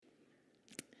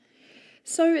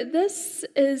So this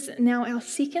is now our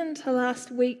second to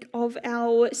last week of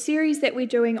our series that we're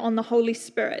doing on the Holy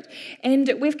Spirit. And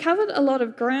we've covered a lot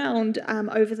of ground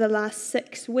over the last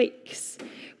 6 weeks.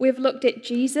 We've looked at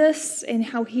Jesus and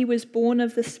how he was born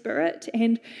of the Spirit,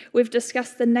 and we've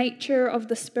discussed the nature of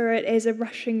the Spirit as a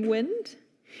rushing wind.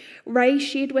 Ray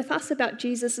shared with us about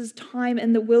Jesus' time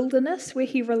in the wilderness where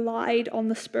he relied on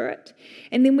the Spirit.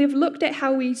 And then we've looked at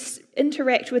how we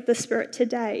interact with the Spirit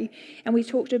today, and we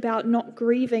talked about not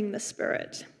grieving the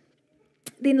Spirit.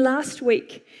 Then last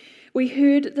week, we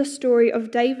heard the story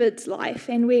of David's life,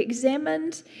 and we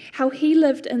examined how he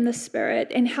lived in the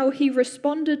Spirit and how he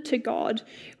responded to God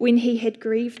when he had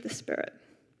grieved the Spirit.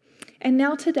 And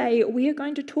now today, we are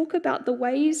going to talk about the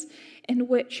ways in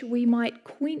which we might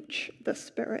quench the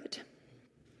Spirit.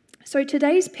 So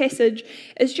today's passage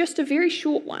is just a very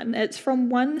short one. It's from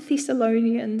 1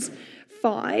 Thessalonians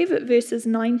 5, verses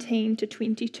 19 to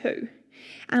 22.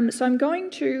 So I'm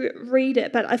going to read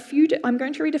it, but I'm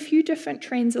going to read a few different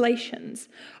translations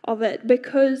of it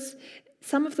because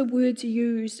some of the words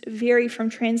used vary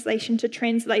from translation to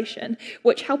translation,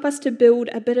 which help us to build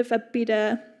a bit of a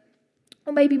better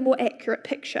or maybe more accurate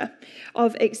picture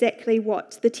of exactly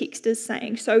what the text is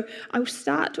saying. So I'll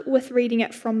start with reading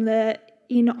it from the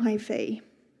NIV.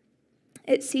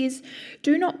 It says,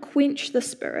 "Do not quench the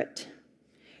Spirit.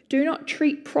 Do not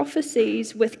treat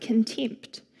prophecies with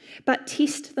contempt, but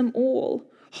test them all.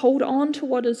 Hold on to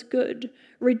what is good.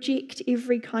 Reject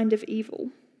every kind of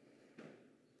evil."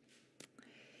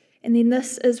 And then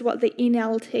this is what the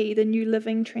NLT, the New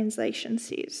Living Translation,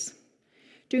 says.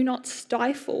 "Do not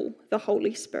stifle the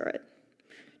Holy Spirit.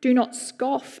 Do not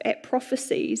scoff at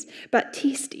prophecies, but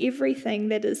test everything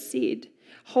that is said.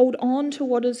 Hold on to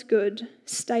what is good.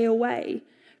 Stay away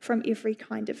from every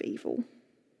kind of evil."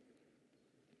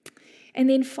 And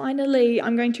then finally,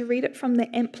 I'm going to read it from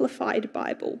the Amplified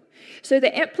Bible. So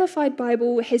the Amplified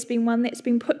Bible has been one that's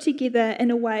been put together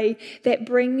in a way that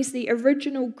brings the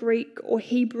original Greek or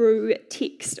Hebrew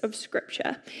text of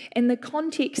Scripture and the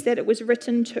context that it was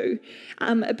written to.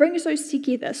 It brings those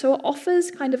together. So it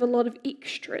offers kind of a lot of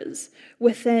extras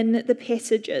within the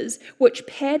passages, which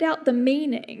pad out the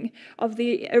meaning of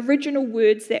the original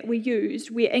words that we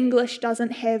used, where English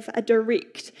doesn't have a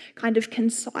direct, kind of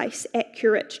concise,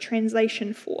 accurate translation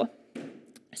for.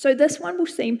 So this one will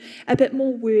seem a bit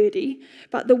more wordy,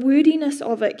 but the wordiness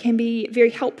of it can be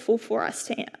very helpful for us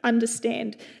to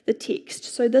understand the text.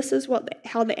 So this is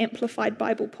how the Amplified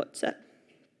Bible puts it.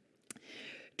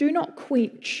 "Do not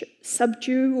quench,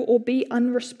 subdue, or be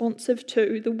unresponsive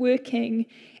to the working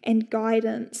and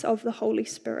guidance of the Holy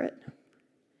Spirit.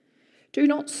 Do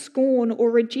not scorn or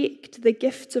reject the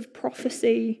gifts of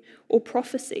prophecy or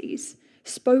prophecies,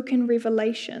 spoken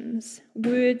revelations,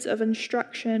 words of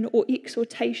instruction or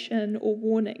exhortation or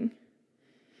warning.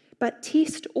 But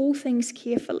test all things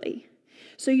carefully,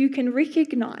 so you can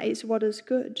recognize what is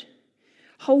good.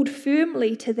 Hold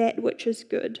firmly to that which is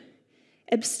good.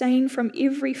 Abstain from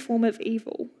every form of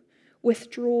evil.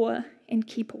 Withdraw and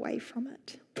keep away from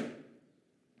it."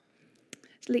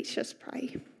 So let's just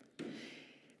pray.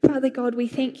 Father God, we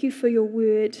thank you for your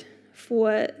word,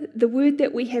 for the word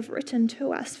that we have written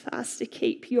to us for us to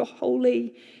keep, your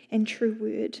holy and true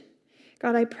word.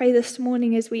 God, I pray this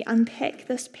morning as we unpack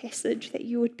this passage that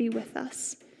you would be with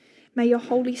us. May your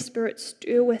Holy Spirit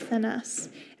stir within us,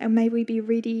 and may we be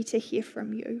ready to hear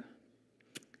from you.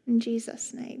 In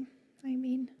Jesus' name,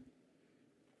 amen.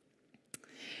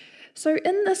 So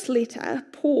in this letter,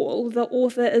 Paul, the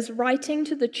author, is writing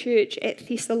to the church at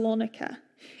Thessalonica.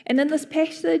 And in this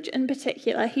passage in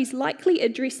particular, he's likely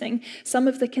addressing some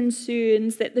of the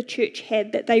concerns that the church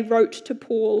had that they wrote to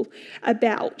Paul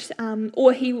about,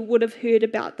 or he would have heard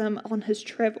about them on his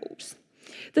travels.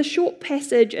 The short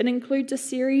passage, it includes a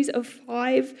series of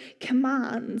 5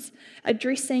 commands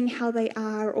addressing how they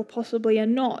are or possibly are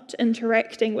not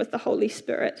interacting with the Holy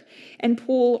Spirit, and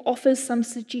Paul offers some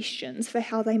suggestions for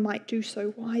how they might do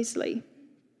so wisely.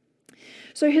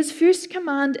 So his first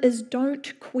command is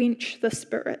don't quench the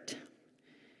Spirit.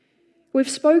 We've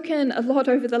spoken a lot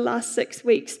over the last 6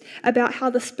 weeks about how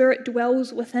the Spirit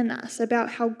dwells within us, about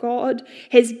how God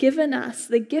has given us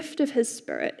the gift of his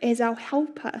Spirit as our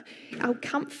helper, our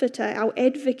comforter, our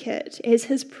advocate, as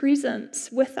his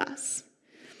presence with us.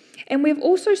 And we've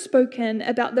also spoken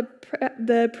about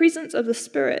the presence of the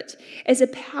Spirit as a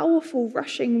powerful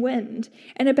rushing wind,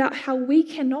 and about how we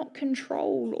cannot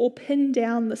control or pin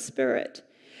down the Spirit.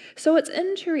 So it's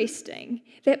interesting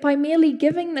that by merely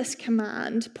giving this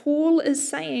command, Paul is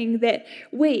saying that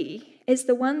we, as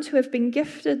the ones who have been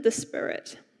gifted the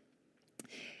Spirit,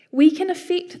 we can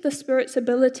affect the Spirit's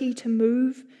ability to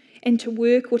move and to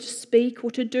work or to speak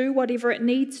or to do whatever it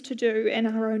needs to do in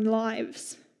our own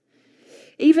lives.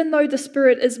 Even though the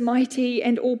Spirit is mighty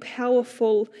and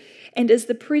all-powerful and is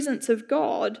the presence of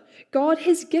God, God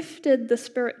has gifted the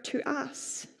Spirit to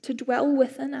us, to dwell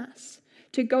within us,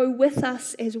 to go with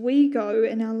us as we go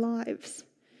in our lives.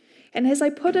 And as I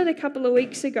put it a couple of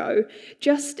weeks ago,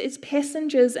 just as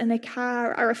passengers in a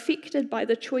car are affected by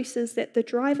the choices that the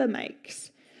driver makes,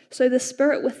 so the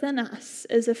Spirit within us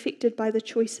is affected by the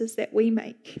choices that we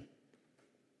make.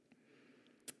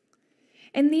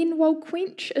 And then, while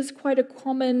quench is quite a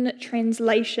common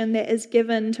translation that is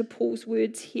given to Paul's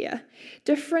words here,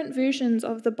 different versions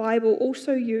of the Bible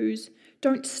also use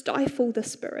don't stifle the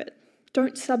Spirit,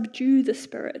 don't subdue the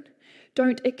Spirit,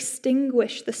 don't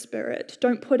extinguish the Spirit,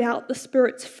 don't put out the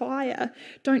Spirit's fire,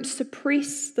 don't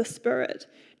suppress the Spirit,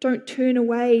 don't turn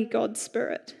away God's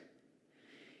Spirit.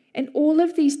 And all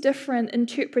of these different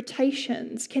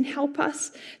interpretations can help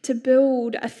us to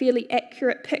build a fairly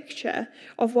accurate picture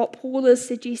of what Paul is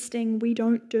suggesting we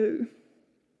don't do.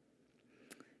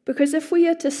 Because if we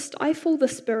are to stifle the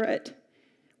Spirit,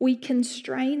 we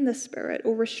constrain the Spirit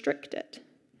or restrict it.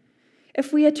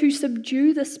 If we are to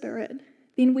subdue the Spirit,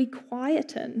 then we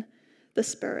quieten the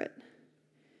Spirit.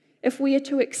 If we are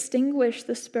to extinguish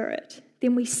the Spirit,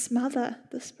 then we smother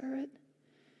the Spirit.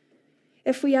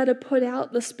 If we are to put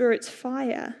out the Spirit's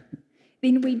fire,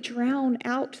 then we drown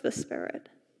out the Spirit.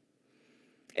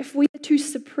 If we are to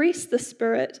suppress the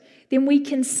Spirit, then we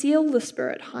conceal the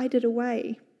Spirit, hide it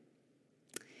away.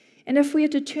 And if we are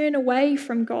to turn away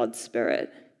from God's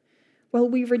Spirit, well,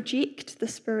 we reject the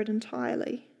Spirit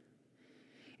entirely.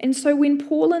 And so when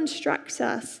Paul instructs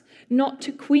us not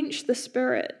to quench the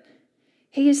Spirit,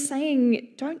 he is saying,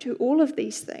 don't do all of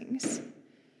these things.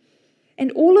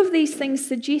 And all of these things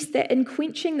suggest that in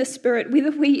quenching the Spirit,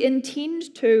 whether we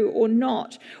intend to or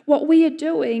not, what we are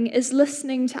doing is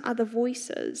listening to other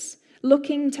voices,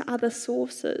 looking to other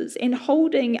sources, and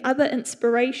holding other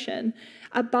inspiration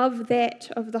above that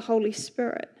of the Holy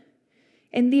Spirit.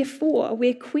 And therefore,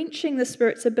 we're quenching the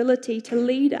Spirit's ability to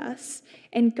lead us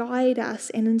and guide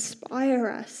us and inspire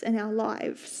us in our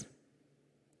lives.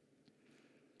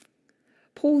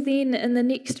 Paul then, in the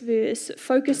next verse,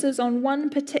 focuses on one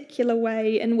particular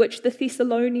way in which the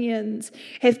Thessalonians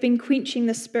have been quenching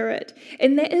the Spirit,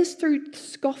 and that is through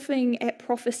scoffing at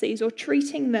prophecies or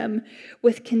treating them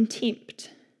with contempt.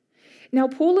 Now,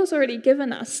 Paul has already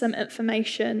given us some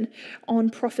information on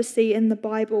prophecy in the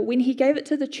Bible when he gave it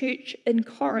to the church in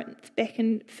Corinth back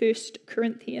in 1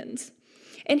 Corinthians.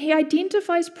 And he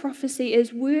identifies prophecy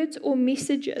as words or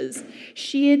messages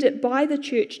shared by the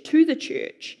church to the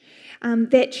church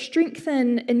that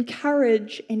strengthen,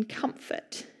 encourage, and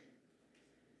comfort.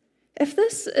 If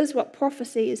this is what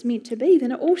prophecy is meant to be,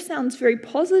 then it all sounds very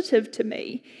positive to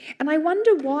me. And I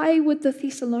wonder, why would the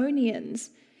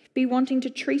Thessalonians be wanting to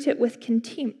treat it with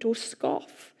contempt or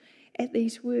scoff at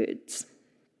these words?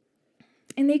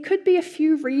 And there could be a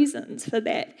few reasons for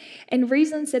that, and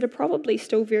reasons that are probably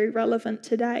still very relevant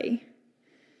today.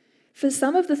 For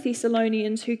some of the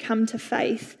Thessalonians who come to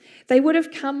faith, they would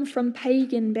have come from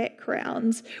pagan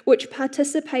backgrounds which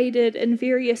participated in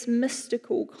various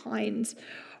mystical kinds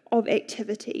of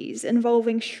activities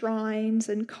involving shrines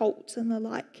and cults and the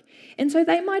like. And so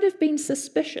they might have been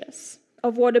suspicious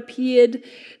of what appeared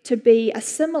to be a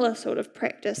similar sort of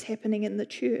practice happening in the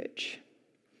church.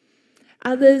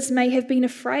 Others may have been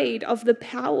afraid of the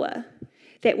power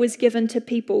that was given to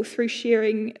people through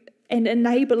sharing and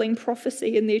enabling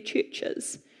prophecy in their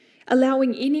churches,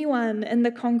 allowing anyone in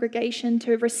the congregation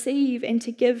to receive and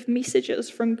to give messages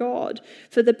from God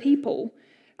for the people,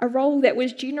 a role that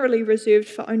was generally reserved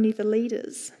for only the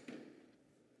leaders.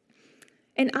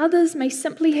 And others may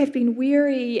simply have been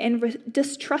weary and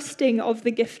distrusting of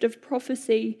the gift of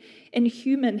prophecy in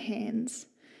human hands.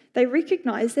 They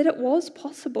recognized that it was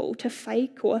possible to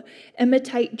fake or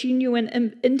imitate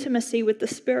genuine intimacy with the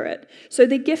Spirit, so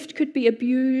the gift could be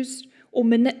abused or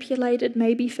manipulated,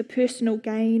 maybe for personal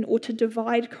gain or to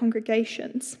divide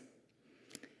congregations.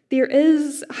 There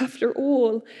is, after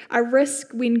all, a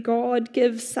risk when God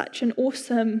gives such an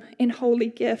awesome and holy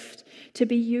gift to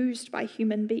be used by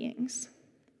human beings.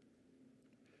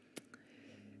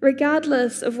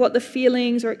 Regardless of what the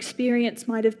feelings or experience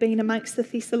might have been amongst the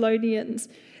Thessalonians,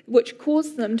 which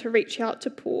caused them to reach out to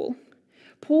Paul,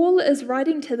 Paul is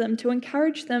writing to them to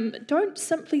encourage them, don't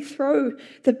simply throw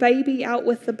the baby out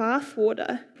with the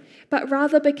bathwater, but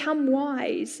rather become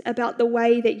wise about the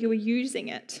way that you are using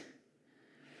it.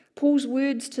 Paul's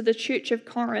words to the church of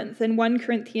Corinth in 1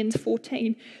 Corinthians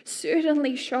 14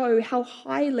 certainly show how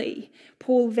highly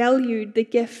Paul valued the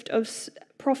gift of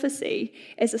prophecy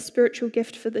as a spiritual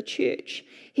gift for the church.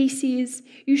 He says,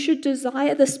 you should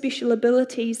desire the special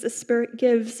abilities the Spirit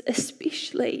gives,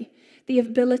 especially the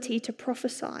ability to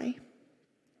prophesy.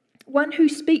 One who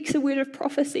speaks a word of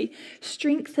prophecy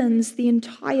strengthens the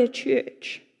entire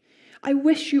church. I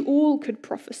wish you all could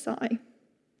prophesy.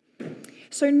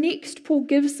 So next, Paul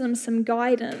gives them some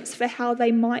guidance for how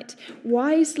they might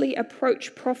wisely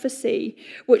approach prophecy,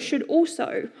 which should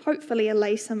also hopefully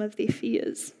allay some of their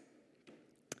fears.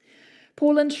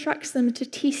 Paul instructs them to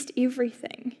test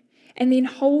everything and then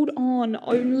hold on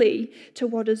only to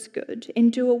what is good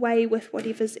and do away with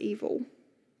whatever's evil.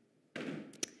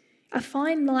 A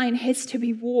fine line has to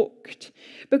be walked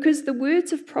because the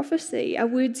words of prophecy are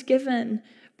words given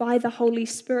by the Holy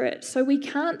Spirit, so we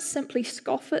can't simply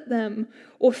scoff at them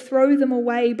or throw them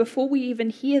away before we even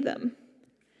hear them.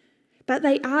 But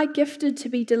they are gifted to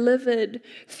be delivered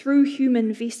through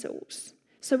human vessels,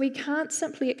 so we can't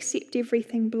simply accept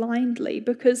everything blindly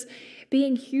because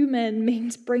being human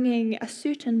means bringing a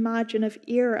certain margin of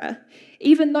error,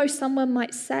 even though someone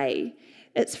might say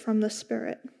it's from the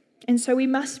Spirit. And so we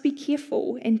must be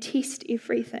careful and test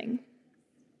everything.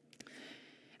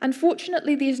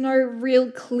 Unfortunately, there's no real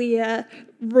clear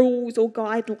rules or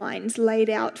guidelines laid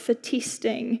out for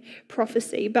testing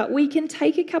prophecy, but we can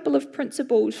take a couple of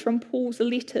principles from Paul's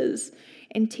letters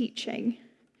and teaching.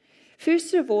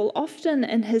 First of all, often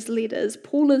in his letters,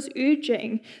 Paul is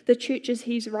urging the churches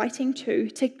he's writing to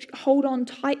hold on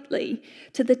tightly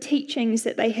to the teachings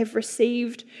that they have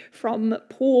received from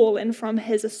Paul and from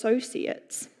his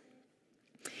associates.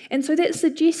 And so that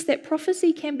suggests that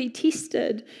prophecy can be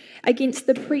tested against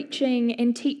the preaching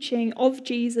and teaching of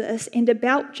Jesus and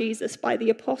about Jesus by the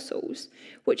apostles,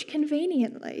 which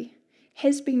conveniently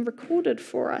has been recorded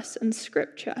for us in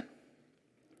Scripture.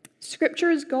 Scripture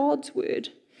is God's word,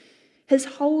 his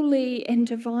holy and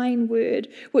divine word,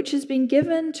 which has been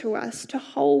given to us to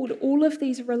hold all of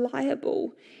these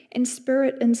reliable and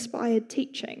Spirit-inspired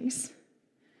teachings.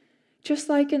 Just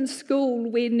like in school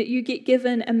when you get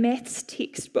given a maths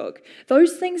textbook,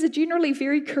 those things are generally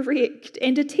very correct,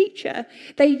 and a teacher,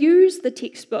 they use the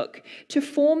textbook to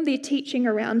form their teaching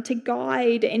around, to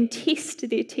guide and test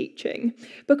their teaching,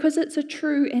 because it's a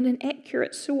true and an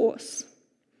accurate source.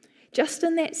 Just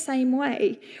in that same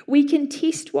way, we can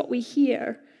test what we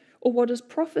hear or what is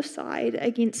prophesied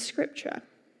against Scripture.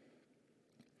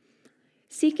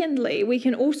 Secondly, we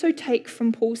can also take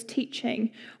from Paul's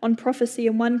teaching on prophecy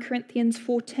in 1 Corinthians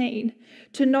 14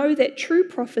 to know that true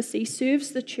prophecy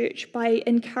serves the church by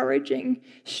encouraging,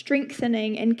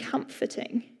 strengthening, and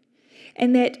comforting,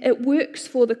 and that it works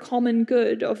for the common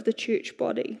good of the church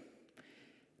body.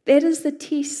 That is the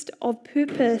test of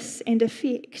purpose and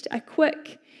effect, a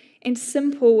quick and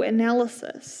simple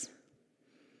analysis.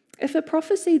 If a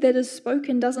prophecy that is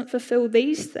spoken doesn't fulfill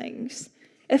these things,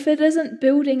 if it isn't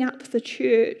building up the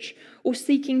church or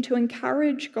seeking to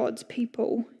encourage God's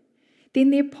people, then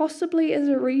there possibly is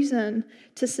a reason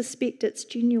to suspect its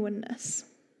genuineness.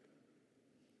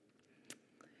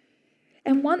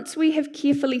 And once we have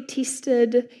carefully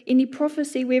tested any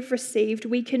prophecy we've received,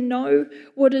 we can know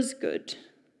what is good,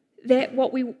 that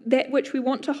which we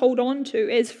want to hold on to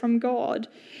as from God,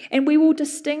 and we will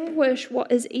distinguish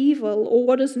what is evil or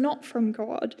what is not from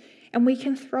God, and we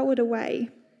can throw it away.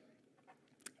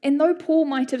 And though Paul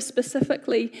might have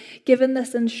specifically given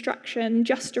this instruction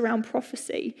just around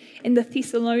prophecy and the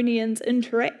Thessalonians'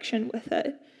 interaction with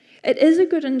it, it is a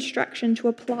good instruction to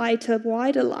apply to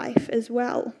wider life as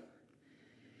well.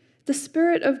 The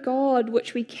Spirit of God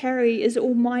which we carry is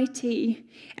almighty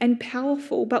and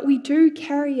powerful, but we do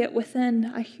carry it within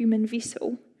a human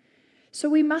vessel. So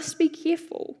we must be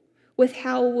careful with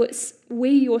how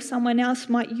we or someone else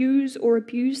might use or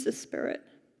abuse the Spirit.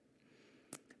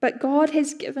 But God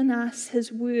has given us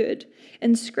his word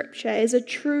in Scripture as a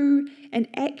true and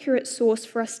accurate source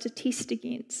for us to test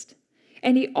against.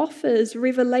 And he offers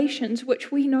revelations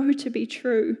which we know to be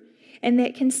true and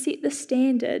that can set the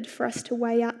standard for us to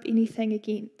weigh up anything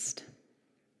against.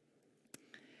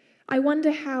 I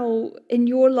wonder how in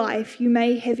your life you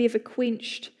may have ever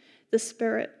quenched the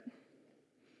Spirit.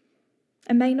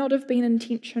 It may not have been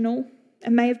intentional.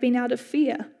 It may have been out of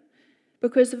fear,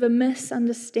 because of a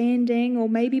misunderstanding, or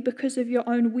maybe because of your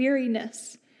own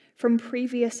weariness from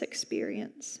previous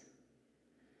experience.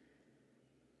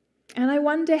 And I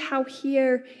wonder how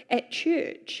here at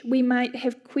church we might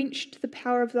have quenched the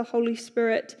power of the Holy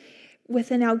Spirit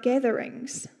within our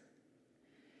gatherings.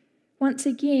 Once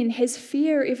again, has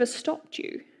fear ever stopped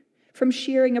you from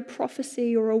sharing a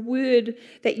prophecy or a word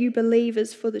that you believe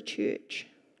is for the church?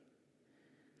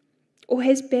 Or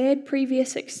has bad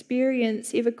previous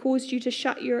experience ever caused you to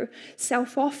shut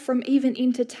yourself off from even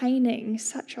entertaining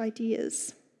such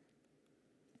ideas?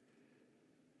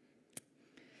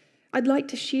 I'd like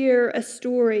to share a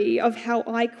story of how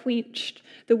I quenched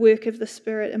the work of the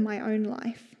Spirit in my own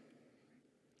life.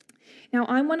 Now,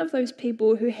 I'm one of those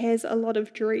people who has a lot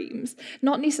of dreams,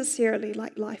 not necessarily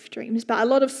like life dreams, but a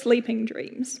lot of sleeping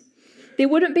dreams. There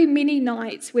wouldn't be many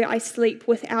nights where I sleep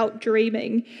without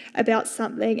dreaming about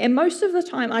something, and most of the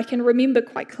time I can remember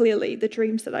quite clearly the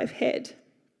dreams that I've had.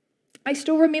 I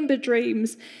still remember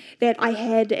dreams that I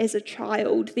had as a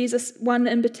child. There's one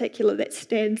in particular that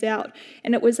stands out,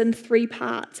 and it was in 3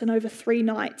 parts, and over 3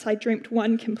 nights I dreamt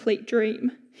one complete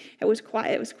dream. It was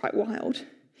quite wild.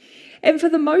 And for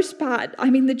the most part,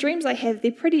 the dreams I have,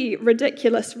 they're pretty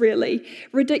ridiculous, really.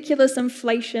 Ridiculous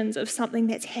inflations of something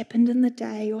that's happened in the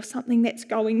day or something that's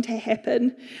going to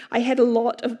happen. I had a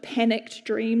lot of panicked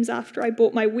dreams after I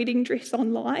bought my wedding dress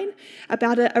online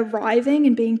about it arriving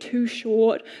and being too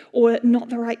short or not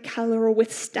the right colour or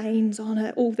with stains on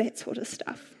it, all that sort of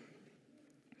stuff.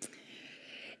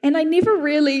 And I never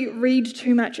really read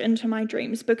too much into my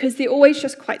dreams because they're always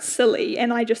just quite silly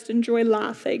and I just enjoy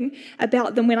laughing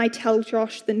about them when I tell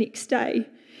Josh the next day.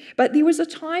 But there was a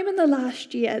time in the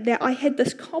last year that I had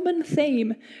this common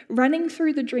theme running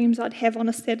through the dreams I'd have on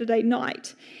a Saturday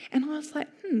night. And I was like,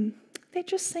 that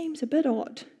just seems a bit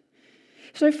odd.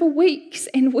 So for weeks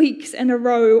and weeks in a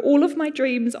row, all of my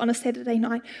dreams on a Saturday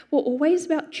night were always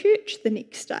about church the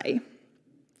next day.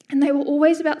 And they were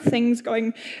always about things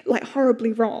going like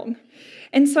horribly wrong.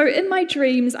 And so in my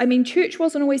dreams, church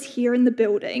wasn't always here in the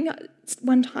building.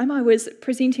 One time I was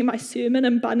presenting my sermon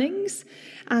in Bunnings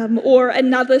or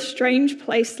another strange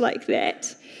place like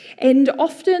that. And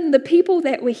often the people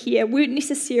that were here weren't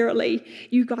necessarily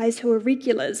you guys who are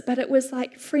regulars, but it was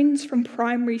like friends from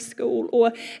primary school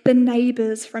or the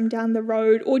neighbours from down the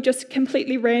road or just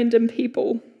completely random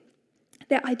people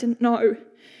that I didn't know.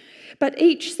 But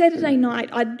each Saturday night,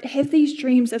 I'd have these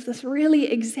dreams of this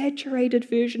really exaggerated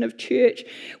version of church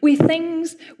where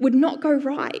things would not go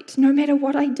right, no matter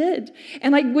what I did.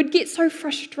 And I would get so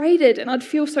frustrated and I'd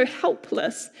feel so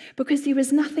helpless because there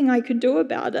was nothing I could do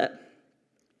about it.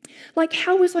 Like,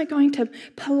 how was I going to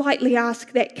politely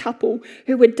ask that couple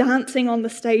who were dancing on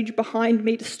the stage behind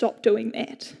me to stop doing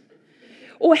that?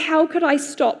 Or how could I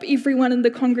stop everyone in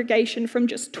the congregation from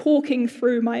just talking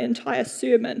through my entire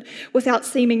sermon without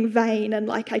seeming vain and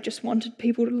like I just wanted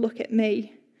people to look at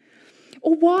me?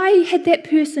 Or why had that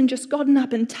person just gotten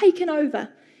up and taken over,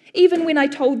 even when I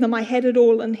told them I had it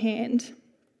all in hand?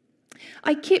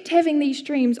 I kept having these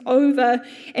dreams over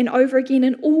and over again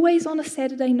and always on a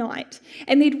Saturday night.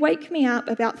 And they'd wake me up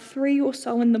about 3 or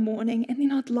so in the morning and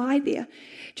then I'd lie there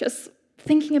just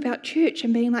thinking about church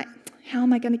and being like, how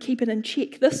am I going to keep it in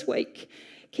check this week?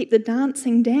 Keep the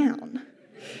dancing down.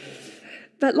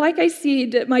 But like I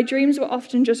said, my dreams were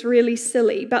often just really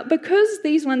silly. But because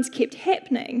these ones kept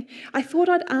happening, I thought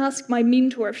I'd ask my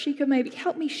mentor if she could maybe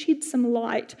help me shed some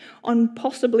light on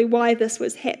possibly why this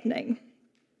was happening.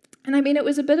 And it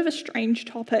was a bit of a strange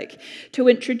topic to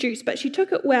introduce, but she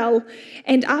took it well.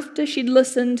 And after she'd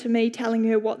listened to me telling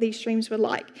her what these dreams were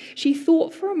like, she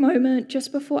thought for a moment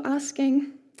just before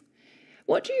asking,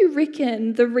 what do you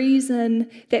reckon the reason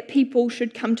that people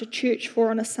should come to church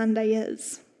for on a Sunday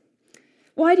is?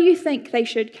 Why do you think they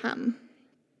should come?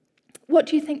 What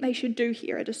do you think they should do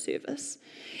here at a service?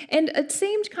 And it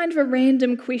seemed kind of a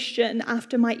random question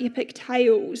after my epic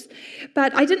tales,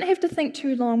 but I didn't have to think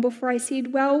too long before I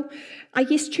said, well, I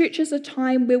guess church is a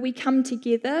time where we come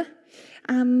together,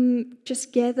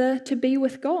 just gather to be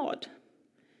with God.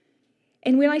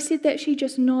 And when I said that, she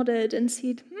just nodded and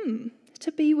said,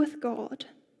 to be with God.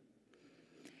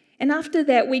 And after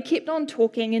that, we kept on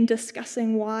talking and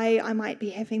discussing why I might be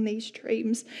having these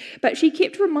dreams. But she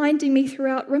kept reminding me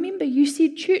throughout, remember, you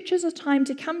said church is a time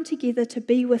to come together to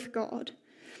be with God.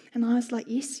 And I was like,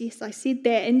 yes, I said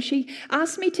that. And she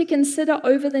asked me to consider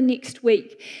over the next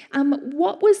week,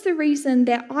 what was the reason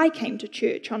that I came to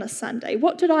church on a Sunday?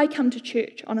 What did I come to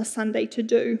church on a Sunday to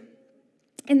do?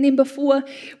 And then before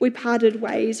we parted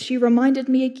ways, she reminded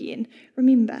me again,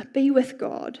 remember, be with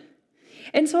God.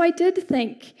 And so I did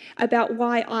think about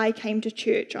why I came to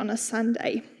church on a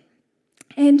Sunday.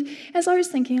 And as I was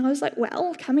thinking, I was like,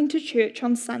 well, coming to church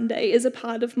on Sunday is a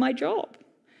part of my job.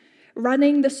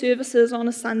 Running the services on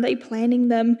a Sunday, planning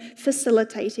them,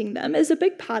 facilitating them is a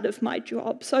big part of my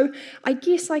job. So I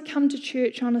guess I come to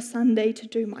church on a Sunday to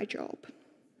do my job.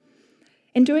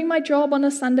 And doing my job on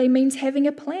a Sunday means having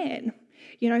a plan.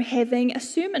 Having a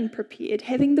sermon prepared,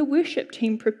 having the worship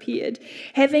team prepared,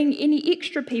 having any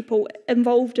extra people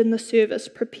involved in the service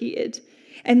prepared.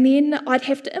 And then I'd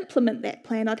have to implement that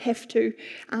plan. I'd have to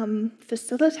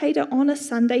facilitate it on a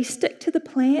Sunday, stick to the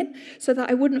plan so that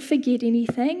I wouldn't forget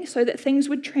anything, so that things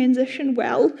would transition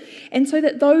well, and so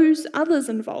that those others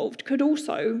involved could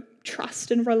also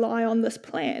trust and rely on this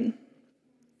plan.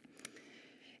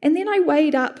 And then I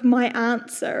weighed up my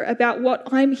answer about what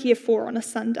I'm here for on a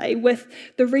Sunday with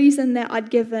the reason that I'd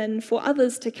given for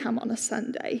others to come on a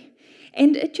Sunday.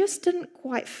 And it just didn't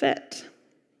quite fit.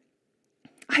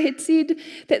 I had said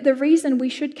that the reason we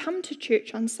should come to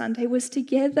church on Sunday was to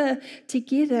gather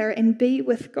together and be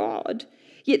with God.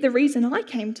 Yet the reason I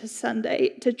came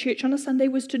to church on a Sunday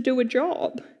was to do a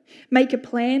job, make a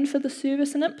plan for the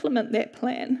service and implement that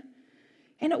plan.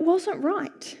 And it wasn't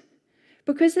right.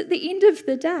 Because at the end of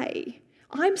the day,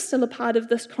 I'm still a part of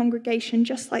this congregation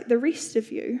just like the rest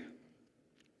of you.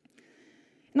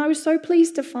 And I was so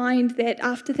pleased to find that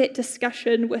after that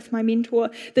discussion with my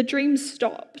mentor, the dreams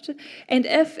stopped. And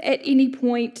if at any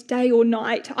point, day or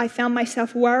night, I found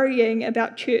myself worrying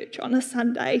about church on a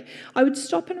Sunday, I would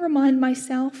stop and remind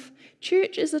myself,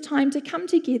 church is a time to come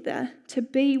together to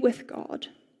be with God.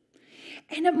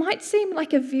 And it might seem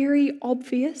like a very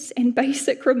obvious and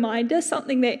basic reminder,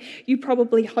 something that you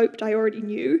probably hoped I already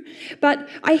knew, but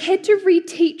I had to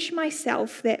reteach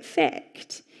myself that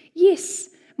fact. Yes,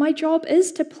 my job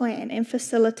is to plan and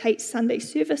facilitate Sunday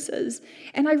services,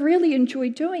 and I really enjoy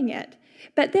doing it.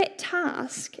 But that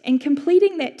task and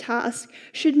completing that task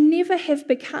should never have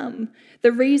become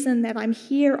the reason that I'm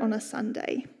here on a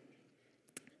Sunday.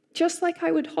 Just like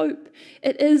I would hope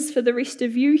it is for the rest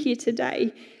of you here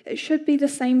today, it should be the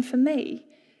same for me,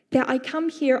 that I come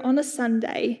here on a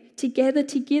Sunday to gather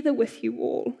together with you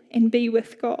all and be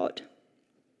with God.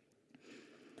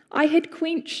 I had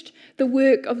quenched the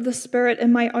work of the Spirit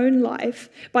in my own life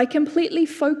by completely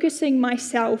focusing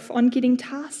myself on getting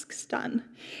tasks done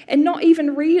and not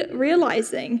even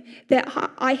realizing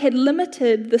that I had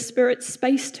limited the Spirit's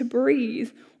space to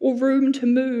breathe or room to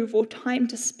move or time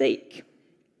to speak.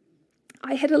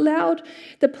 I had allowed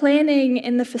the planning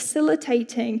and the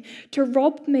facilitating to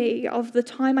rob me of the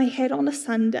time I had on a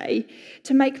Sunday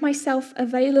to make myself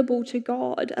available to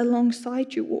God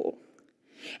alongside you all.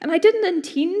 And I didn't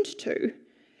intend to,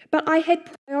 but I had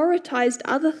prioritized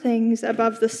other things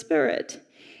above the Spirit.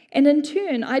 And in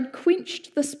turn, I'd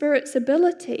quenched the Spirit's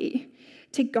ability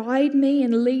to guide me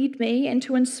and lead me and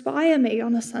to inspire me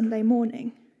on a Sunday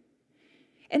morning.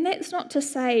 And that's not to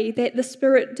say that the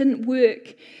Spirit didn't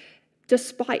work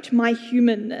despite my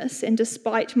humanness and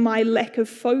despite my lack of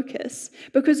focus,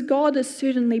 because God is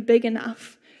certainly big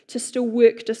enough to still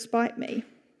work despite me.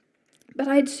 But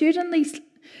I had certainly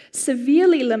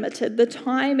severely limited the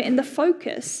time and the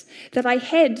focus that I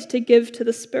had to give to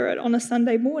the Spirit on a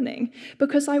Sunday morning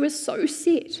because I was so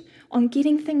set on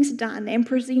getting things done and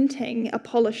presenting a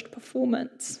polished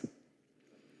performance.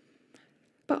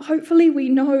 But hopefully we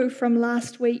know from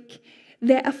last week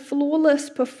that a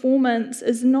flawless performance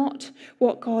is not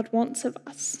what God wants of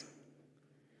us.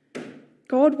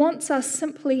 God wants us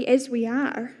simply as we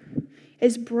are,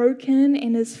 as broken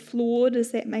and as flawed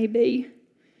as that may be.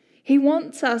 He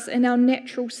wants us in our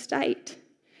natural state,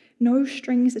 no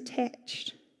strings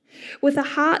attached, with a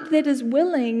heart that is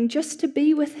willing just to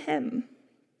be with Him.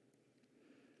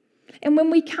 And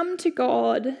when we come to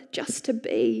God just to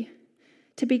be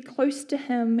close to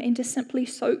Him and to simply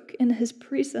soak in His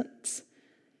presence,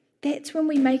 that's when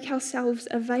we make ourselves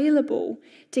available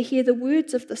to hear the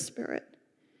words of the Spirit,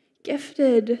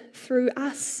 gifted through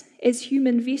us as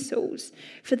human vessels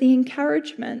for the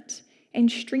encouragement and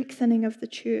strengthening of the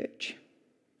church.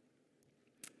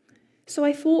 So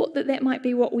I thought that might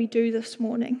be what we do this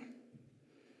morning.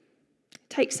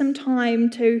 Take some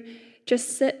time to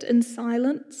just sit in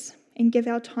silence and give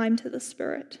our time to the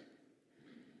Spirit.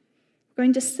 We're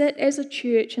going to sit as a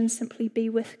church and simply be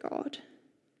with God.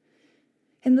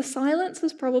 And the silence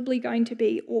is probably going to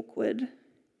be awkward,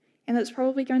 and it's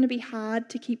probably going to be hard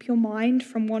to keep your mind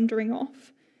from wandering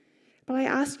off. But I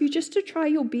ask you just to try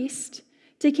your best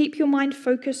to keep your mind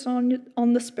focused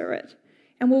on the Spirit,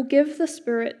 and we'll give the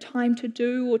Spirit time to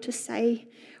do or to say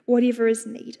whatever is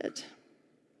needed.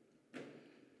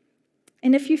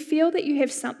 And if you feel that you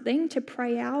have something to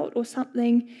pray out or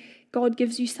something, God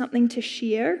gives you something to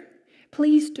share,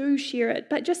 please do share it,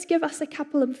 but just give us a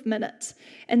couple of minutes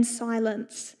in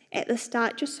silence at the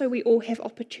start, just so we all have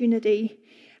opportunity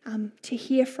to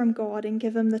hear from God and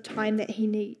give Him the time that He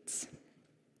needs.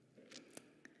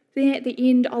 Then at the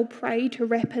end, I'll pray to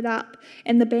wrap it up,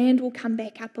 and the band will come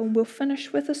back up and we'll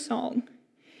finish with a song.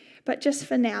 But just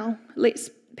for now, let's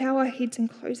bow our heads and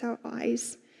close our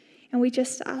eyes, and we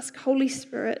just ask, Holy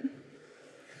Spirit,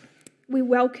 we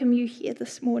welcome you here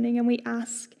this morning, and we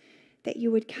ask that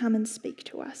you would come and speak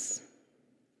to us.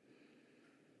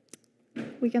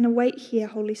 We're going to wait here,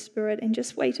 Holy Spirit, and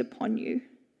just wait upon you.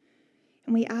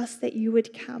 And we ask that you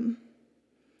would come.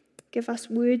 Give us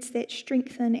words that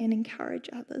strengthen and encourage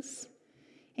others,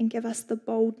 and give us the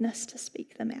boldness to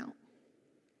speak them out.